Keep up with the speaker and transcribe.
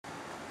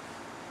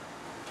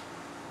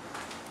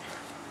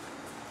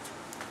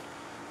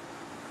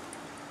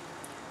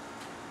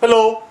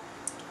Hello,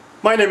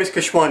 my name is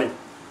Keshwani.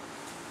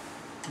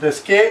 That's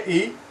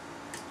Keshwani,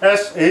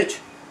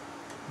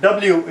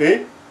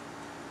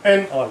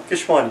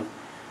 Keshwani.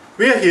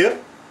 We are here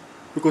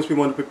because we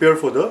want to prepare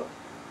for the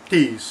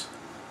TEAS.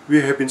 We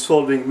have been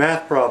solving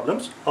math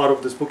problems out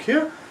of this book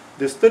here.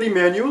 There's 30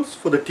 manuals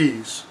for the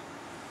TEAS.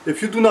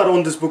 If you do not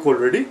own this book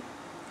already,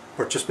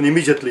 purchase one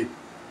immediately.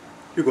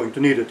 You're going to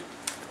need it.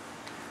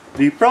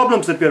 The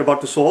problems that we are about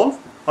to solve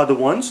are the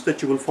ones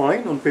that you will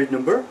find on page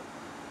number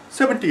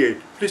 78.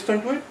 Please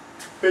turn to it.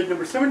 Page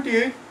number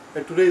 78,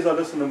 and today is our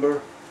lesson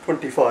number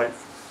 25.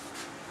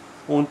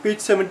 On page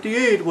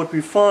 78, what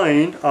we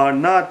find are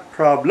not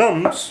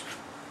problems,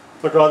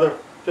 but rather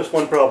just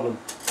one problem.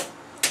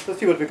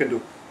 Let's see what we can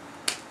do.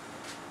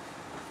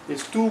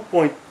 It's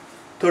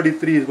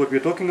 2.33 is what we're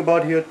talking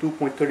about here.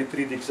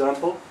 2.33 the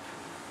example.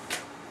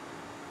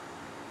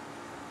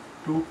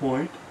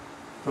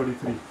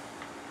 2.33,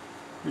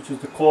 which is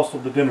the cost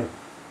of the dinner.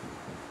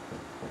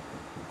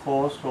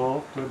 Cost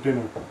of the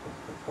dinner.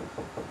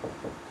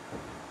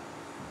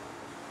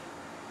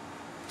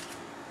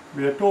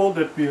 We are told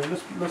that we have,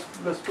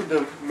 let's put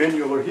the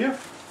menu over here.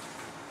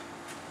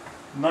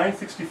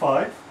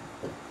 $9.65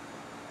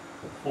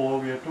 for,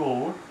 we are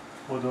told,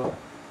 for the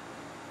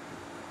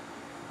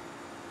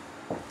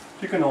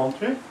chicken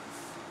entree.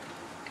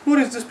 What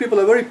is this? People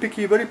are very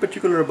picky, very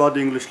particular about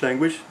the English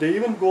language. They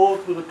even go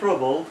through the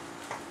trouble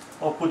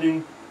of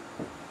putting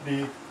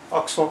the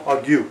accent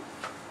aigu.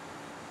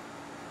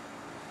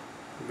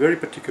 Very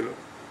particular.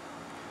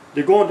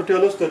 They go on to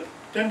tell us that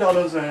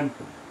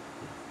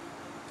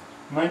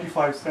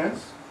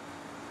 $10.95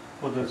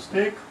 for the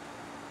steak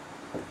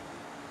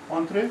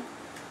entree.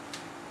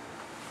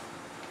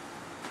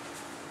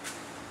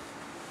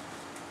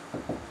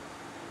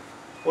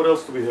 What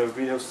else do we have?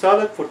 We have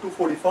salad for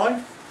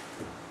 $2.45.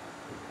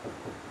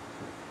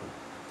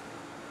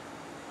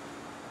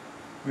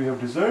 We have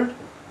dessert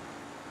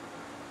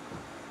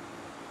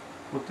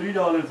for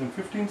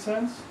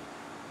 $3.15.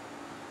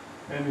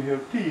 And we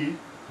have tea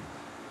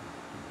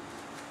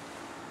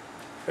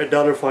at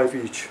 $1.05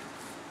 each.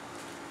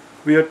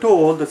 We are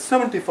told that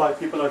 75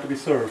 people are to be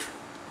served.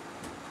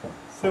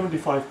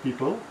 75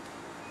 people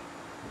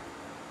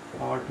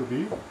are to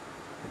be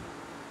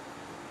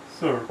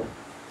served.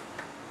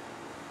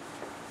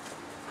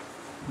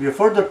 We are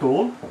further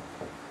told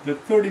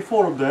that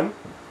 34 of them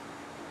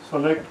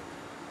select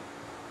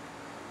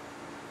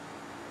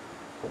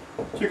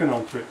chicken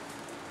entree.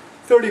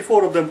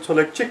 34 of them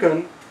select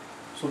chicken.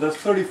 So that's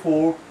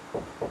 34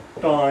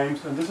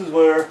 times, and this is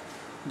where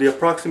the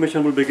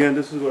approximation will begin.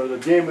 This is where the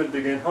game will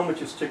begin. How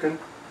much is chicken?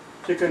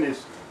 Chicken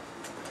is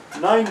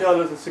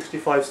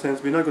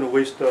 $9.65. We're not going to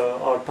waste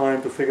our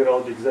time to figure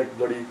out the exact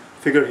bloody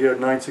figure here.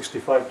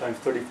 965 times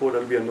 34,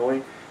 that'll be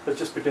annoying. Let's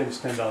just pretend it's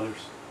 $10.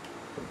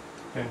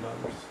 $10.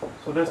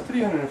 So that's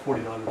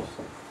 $340.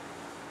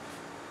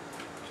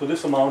 So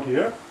this amount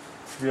here,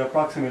 we are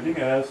approximating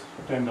as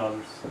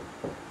 $10.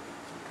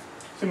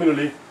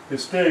 Similarly, the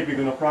steak we're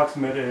going to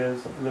approximate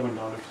as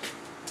 $11.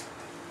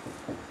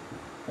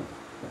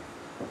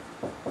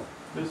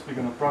 This we're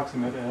going to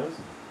approximate as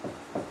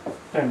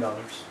 $10.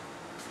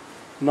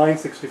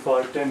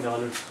 $9.65,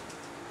 $10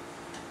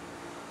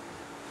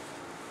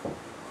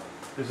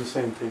 is the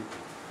same thing.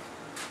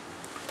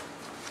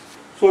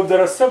 So if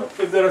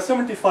there are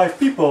 75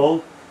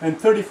 people and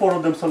 34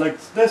 of them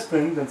select this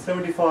thing, then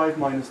 75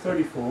 minus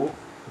 34,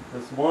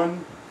 that's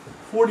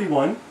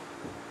 141.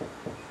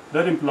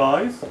 That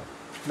implies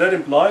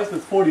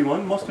that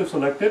 41 must have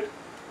selected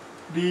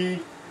the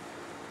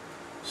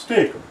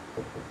steak.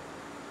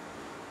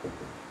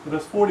 So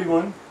that's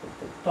 41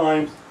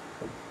 times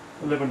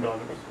 $11.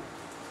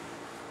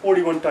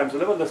 41 times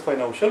 11, let's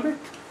find out, shall we?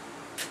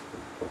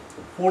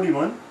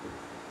 41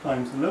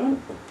 times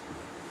 11.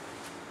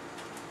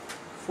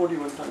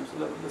 41 times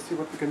 11, let's see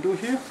what we can do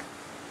here.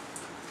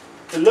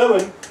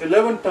 11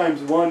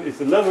 times 1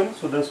 is 11,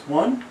 so that's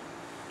 1,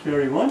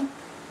 carry 1.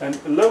 And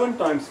 11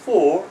 times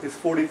 4 is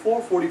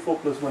 44, 44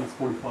 plus 1 is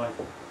 45.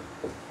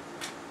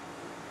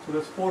 So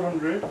that's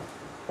 $451.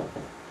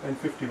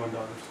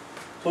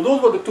 So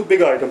those were the two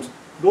big items.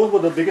 Those were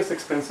the biggest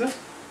expenses.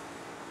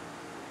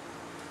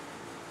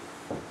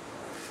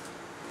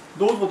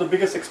 Those were the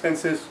biggest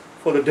expenses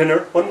for the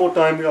dinner. One more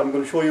time, I'm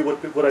going to show you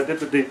what I did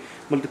with the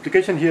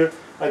multiplication here.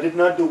 I did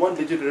not do one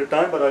digit at a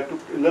time, but I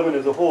took 11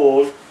 as a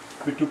whole.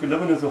 We took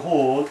 11 as a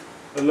whole.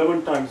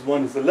 11 times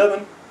 1 is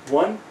 11.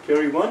 1,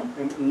 carry 1,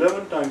 and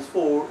 11 times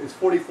 4 is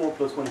 44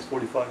 plus 1 is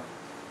 45.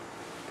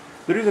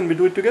 The reason we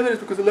do it together is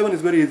because 11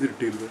 is very easy to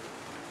deal with.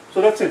 So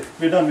that's it,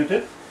 we're done with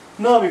it.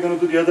 Now we're going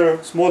to do the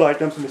other small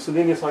items,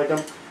 miscellaneous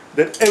items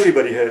that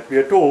everybody had. We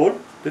are told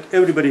that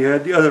everybody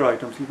had the other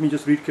items. Let me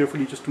just read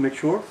carefully just to make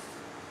sure.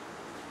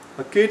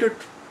 A catered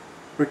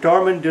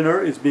retirement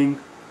dinner is being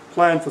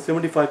planned for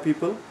 75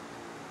 people.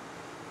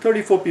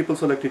 34 people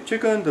selected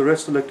chicken, the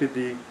rest selected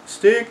the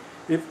steak.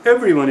 If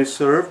everyone is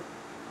served,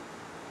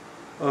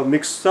 a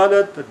mixed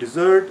salad, a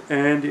dessert,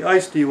 and the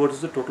iced tea, what is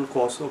the total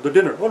cost of the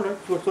dinner? Alright,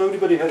 so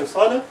everybody had a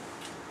salad,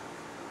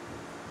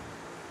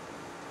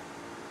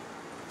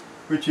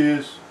 which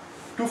is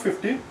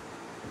 250.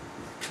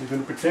 We're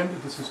going to pretend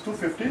that this is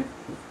 250.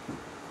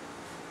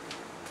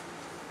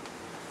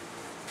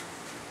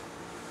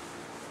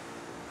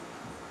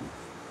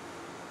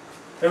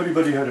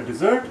 Everybody had a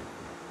dessert,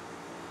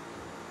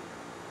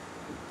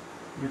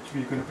 which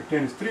we're going to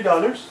pretend is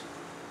 $3.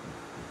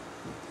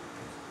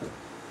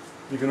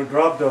 We're going to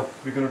drop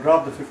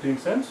the 15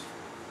 cents,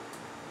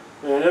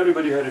 and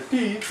everybody had a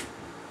tea,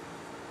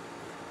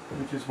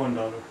 which is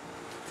 $1.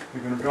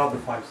 We're going to drop the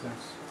 5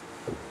 cents.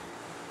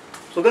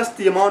 So that's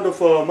the amount of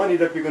money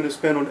that we're going to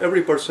spend on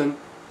every person,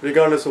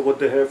 regardless of what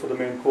they have for the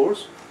main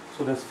course.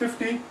 So that's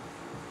 50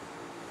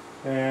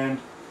 and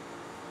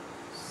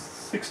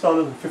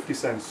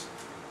 $6.50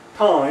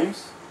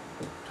 times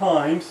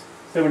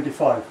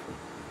 75.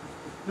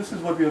 This is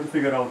what we have to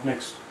figure out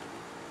next.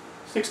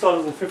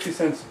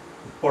 $6.50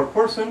 per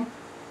person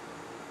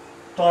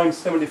times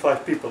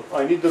 75 people.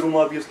 I need the room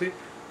obviously,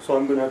 so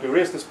I'm going to have to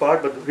erase this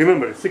part, but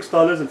remember it's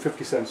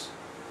 $6.50.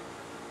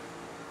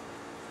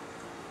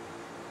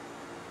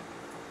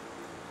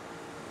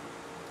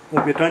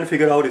 What we're trying to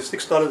figure out is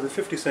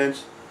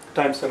 $6.50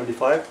 times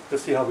 75.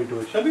 Let's see how we do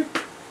it, shall we?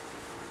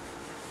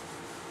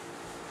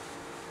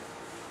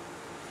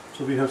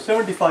 So we have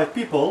 75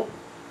 people,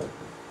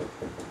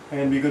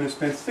 and we're going to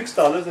spend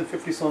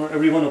 $6.50 on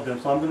every one of them.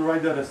 So I'm going to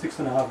write that as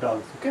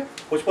 $6.50. Okay?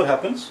 Watch what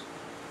happens.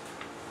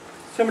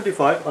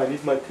 75. I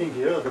need my thing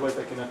here, otherwise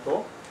I cannot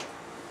talk.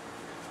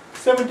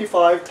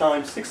 75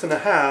 times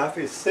 6.5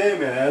 is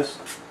same as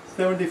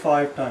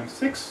 75 times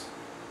 6.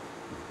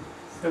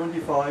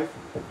 75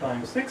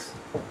 times 6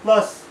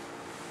 plus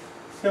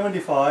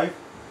 75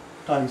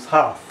 times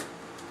half.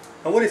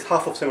 Now what is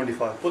half of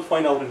 75? We'll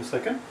find out in a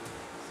second.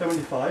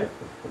 75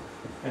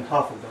 and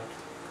half of that.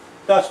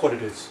 That's what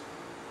it is.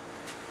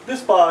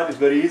 This part is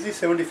very easy.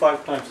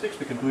 75 times 6,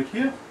 we can do it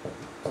here.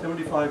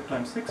 75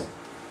 times 6.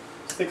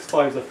 6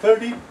 5s are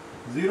 30.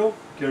 0,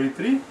 carry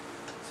 3.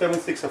 7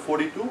 6 are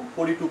 42.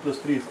 42 plus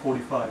 3 is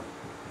 45.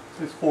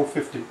 So it's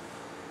 450.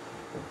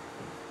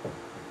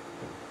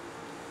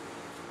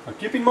 Now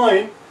keep in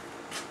mind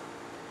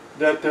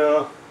that,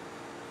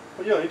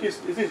 yeah, it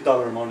is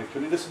dollar amount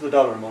actually. This is the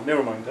dollar amount.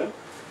 Never mind that.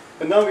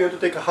 And now we have to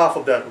take a half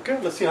of that. Okay,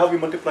 let's see how we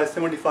multiply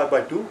 75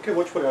 by 2. Okay,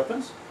 watch what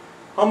happens.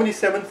 How many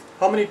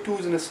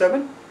 2's in a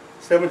 7?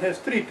 7 has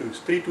 3 2's.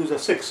 3 2's are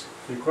 6.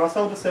 So you cross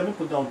out the 7,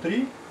 put down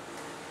 3.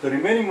 The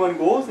remaining one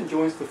goes and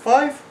joins the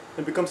 5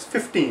 and becomes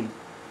 15.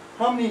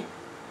 How many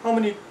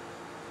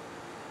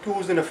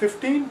 2's in a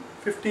 15?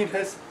 15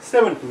 has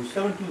 7 2's.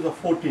 7 2's are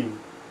 14.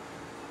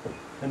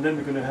 And then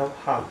we're going to have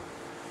half.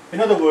 In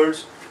other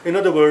words,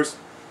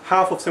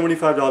 half of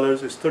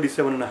 $75 is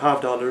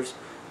 $37.50.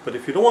 But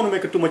if you don't want to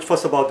make too much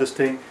fuss about this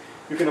thing,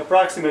 you can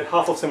approximate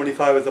half of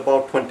 75 as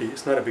about 20.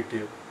 It's not a big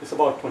deal. It's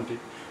about 20.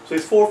 So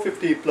it's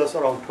 450 plus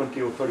around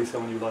 20 or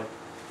 37 you like.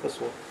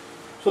 That's what.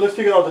 So let's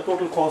figure out the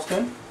total cost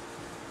then.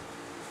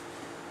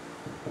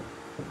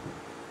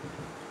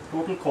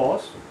 Total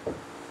cost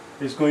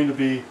is going to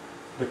be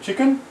the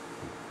chicken,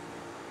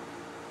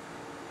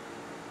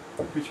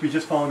 which we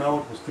just found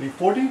out was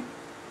 $3.40.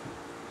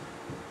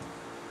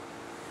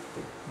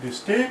 The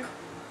steak,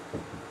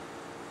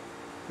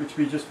 which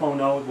we just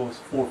found out was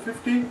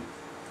 $4.50.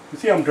 You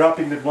see, I'm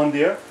dropping that one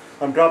there.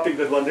 I'm dropping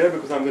that one there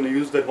because I'm going to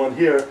use that one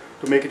here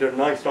to make it a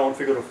nice round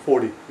figure of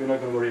 40. We're not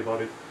going to worry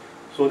about it.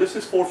 So this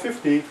is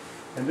 $4.50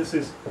 and this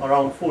is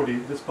around 40.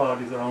 This part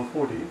is around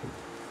 40.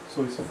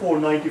 So it's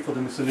 $4.90 for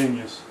the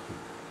miscellaneous.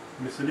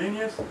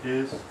 Miscellaneous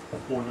is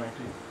 $4.90.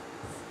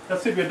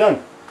 That's it, we're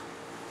done.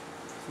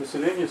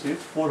 Miscellaneous is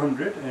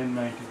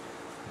 $490,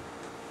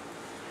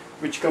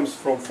 which comes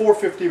from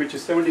 $4.50, which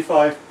is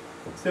 75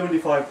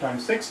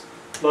 times 6,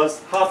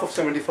 plus half of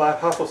 75.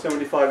 Half of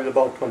 75 is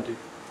about 20.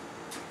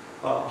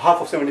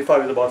 Half of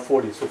 75 is about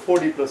 40. So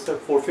 40 plus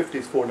 450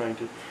 is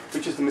 490,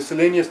 which is the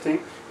miscellaneous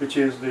thing, which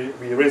is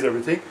we erase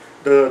everything.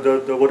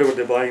 The whatever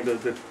they're buying,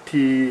 the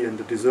tea and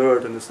the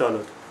dessert and the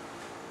salad.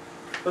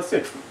 That's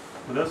it.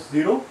 So that's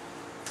 0.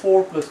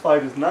 4 plus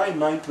 5 is 9.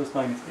 9 plus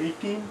 9 is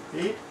 18.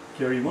 8.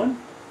 Carry 1.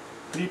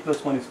 3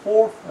 plus 1 is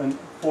 4. And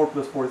 4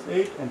 plus 4 is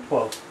 8 and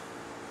 12.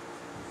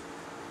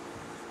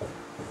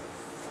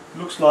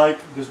 Looks like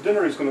this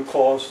dinner is going to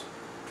cost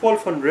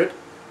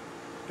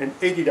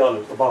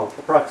 $1,280, about,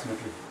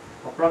 approximately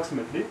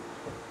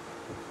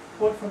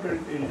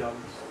 $1,280.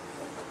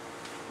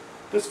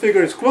 This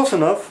figure is close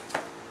enough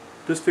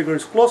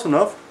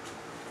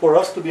for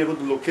us to be able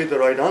to locate the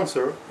right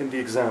answer in the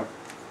exam.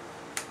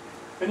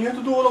 And you have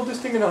to do all of this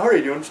thing in a hurry,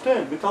 do you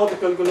understand? Without the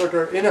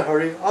calculator in a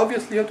hurry,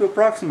 obviously you have to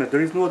approximate.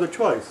 There is no other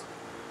choice.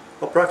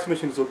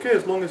 Approximation is okay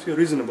as long as you're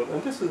reasonable.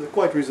 And this is a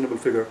quite reasonable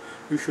figure.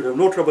 You should have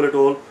no trouble at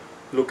all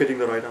locating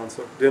the right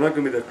answer. They're not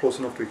going to be that close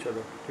enough to each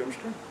other. Do you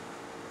understand?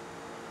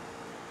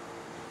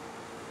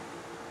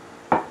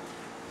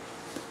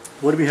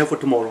 What do we have for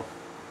tomorrow?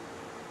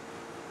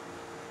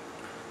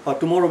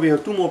 Tomorrow we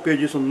have 2 more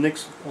pages on the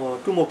next,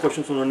 2 more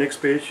questions on the next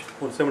page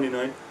on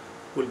 79.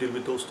 We'll deal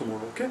with those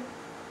tomorrow. Okay?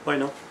 Bye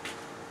now.